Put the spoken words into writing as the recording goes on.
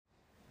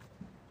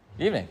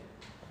Good evening.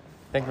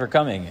 Thank you for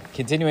coming.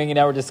 Continuing in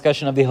our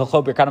discussion of the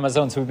Hilchot Birkat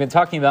Hamazon. So we've been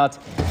talking about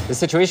the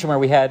situation where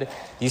we had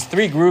these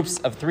three groups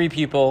of three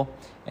people,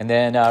 and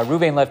then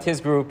Reuven left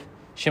his group,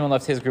 Shimon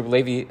left his group,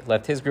 Levi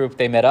left his group.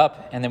 They met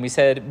up, and then we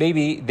said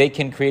maybe they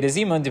can create a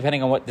zimun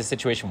depending on what the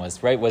situation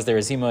was, right? Was there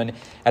a zimun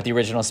at the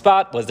original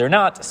spot? Was there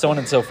not? So on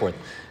and so forth.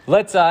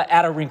 Let's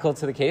add a wrinkle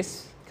to the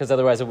case, because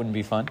otherwise it wouldn't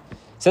be fun. It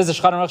says the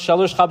Shulchan Aruch,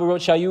 Shalosh chaburot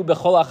shayu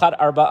bechol achad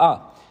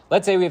arba'ah.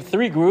 Let's say we have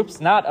three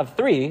groups, not of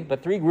three,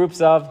 but three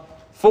groups of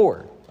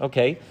four.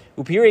 Okay.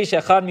 Upireish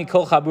echad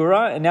mikol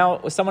chabura, and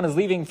now someone is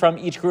leaving from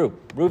each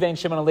group. Reuven,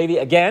 Shimon, and Levi,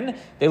 again,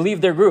 they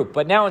leave their group.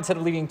 But now instead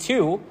of leaving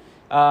two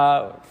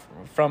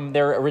from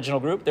their original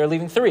group, they're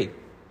leaving three.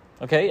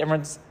 Okay,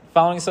 everyone's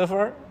following so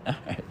far? All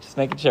right, just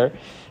making sure.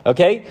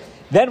 Okay,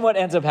 then what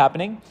ends up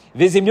happening?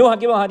 Vizimnu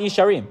hagimel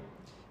hadisharim.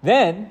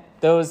 Then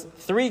those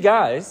three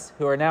guys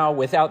who are now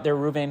without their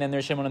Reuven and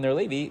their Shimon and their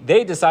Levi,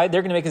 they decide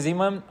they're going to make a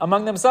zimun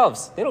among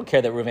themselves. They don't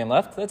care that Reuven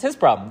left. That's his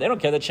problem. They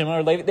don't care that Shimon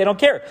or Levi, they don't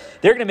care.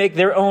 They're going to make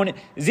their own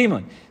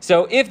zimun.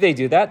 So if they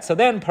do that, so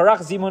then parach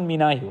zimun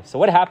minayu. So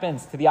what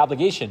happens to the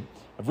obligation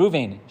of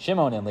Reuven,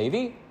 Shimon, and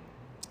Levi?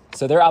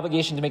 So their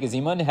obligation to make a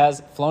zimun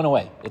has flown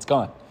away. It's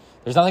gone.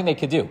 There's nothing they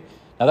could do.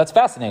 Now that's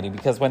fascinating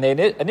because when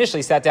they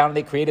initially sat down and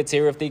they created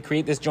if they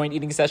create this joint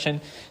eating session,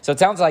 so it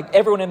sounds like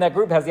everyone in that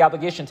group has the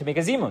obligation to make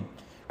a zimun.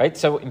 Right?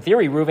 So in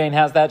theory, Reuven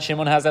has that,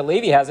 Shimon has that,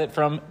 Levi has it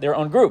from their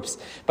own groups.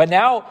 But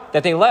now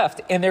that they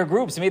left and their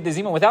groups made the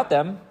zimun without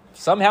them,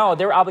 somehow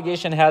their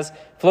obligation has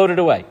floated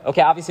away.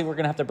 Okay, obviously we're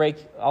going to have to break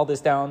all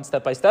this down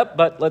step by step,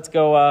 but let's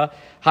go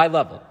high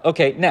level.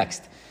 Okay,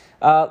 next.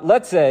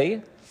 Let's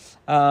say,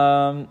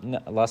 I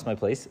lost my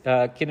place.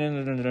 So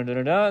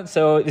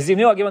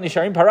zimnu agimon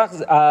nisharim parach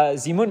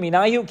zimun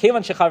minayu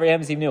kevan shechavrehem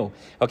zimnu.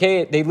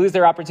 Okay, they lose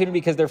their opportunity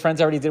because their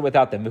friends already did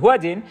without them.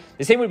 The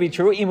same would be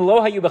true. Im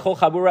lo hayu bechol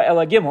chabura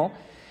ela gimel.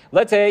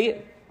 Let's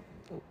say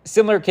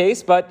similar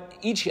case, but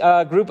each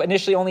group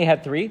initially only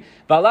had three.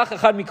 V'alach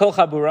echad mikol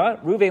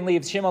chabura. Reuven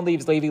leaves, Shimon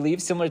leaves, Levi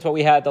leaves, similar to what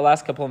we had the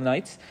last couple of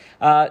nights.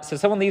 So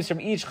someone leaves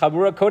from each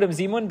chabura, kodem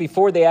zimun,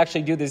 before they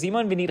actually do the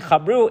zimun. V'nid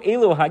chabru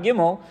elu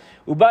hagimel,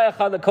 uba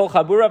echad lekol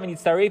chabura, v'nid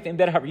starif im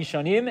ber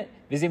harishonim,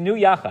 v'zimnu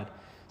yachad.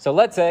 So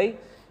let's say,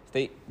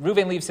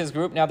 Reuven leaves his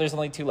group, now there's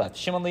only two left.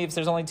 Shimon leaves,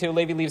 there's only two.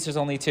 Levi leaves, there's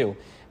only two.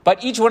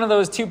 But each one of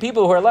those two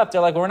people who are left,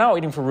 they're like, we're not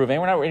waiting for Reuven,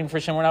 we're not waiting for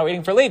Shimon, we're not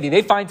waiting for Levi.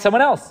 They find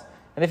someone else.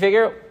 And they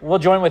figure, we'll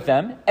join with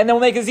them, and then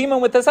we'll make a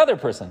zimun with this other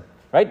person.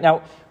 Right?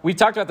 Now, we've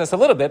talked about this a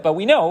little bit, but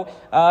we know,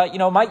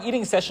 my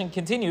eating session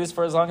continues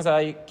for as long as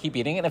I keep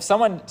eating. And if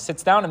someone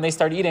sits down and they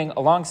start eating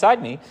alongside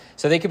me,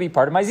 so they could be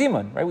part of my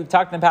zimun. Right? We've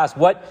talked in the past,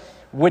 what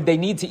would they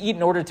need to eat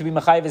in order to be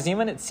machayev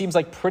zimun? It seems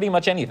like pretty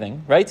much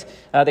anything, right?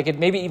 They could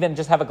maybe even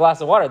just have a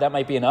glass of water. That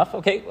might be enough.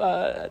 Okay,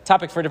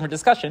 topic for a different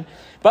discussion.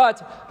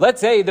 But let's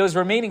say those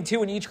remaining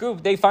two in each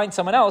group, they find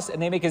someone else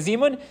and they make a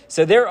zimun.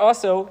 So there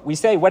also, we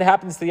say, what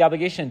happens to the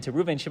obligation to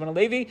Reuven, Shimon, and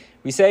Levi?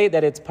 We say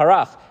that it's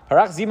parach.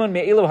 Parach zimun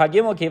me'ilu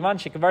hagimel kevan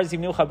shekavar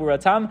zimnu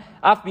chaburatam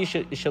af bi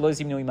shelo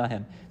zimnu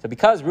imahem. So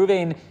because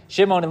Reuven,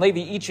 Shimon, and Levi,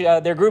 each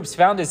their groups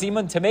found a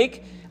zimun to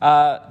make,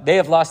 they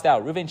have lost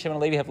out. Reuven, Shimon,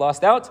 and Levi have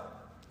lost out.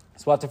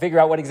 So we'll have to figure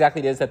out what exactly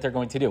it is that they're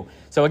going to do.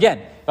 So again,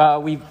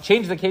 we've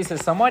changed the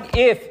cases somewhat.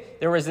 If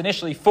there was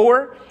initially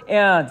four,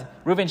 and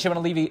Reuven, Shimon,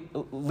 and Levi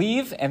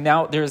leave, and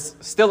now there's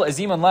still a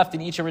zimun left in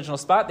each original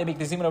spot, they make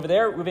the zimun over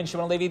there. Reuven,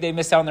 Shimon, and Levi, they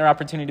miss out on their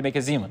opportunity to make a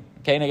zimun.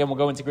 Okay, and again, we'll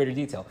go into greater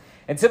detail.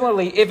 And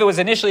similarly, if it was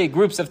initially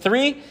groups of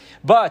three,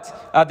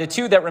 but the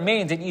two that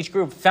remained in each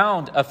group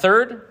found a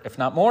third, if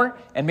not more,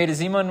 and made a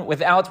zimun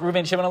without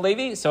Reuven, Shimon, and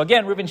Levi, so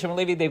again, Reuven, Shimon,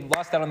 and Levi, they've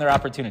lost out on their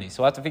opportunity.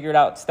 So we'll have to figure it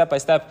out step by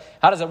step.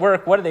 How does it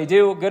work? What do they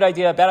do? Good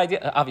idea, bad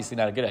idea? Obviously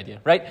not a good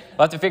idea, right?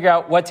 We'll have to figure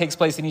out what takes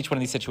place in each one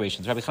of these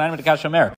situations. Rabbi Chanan ben Akash Omer,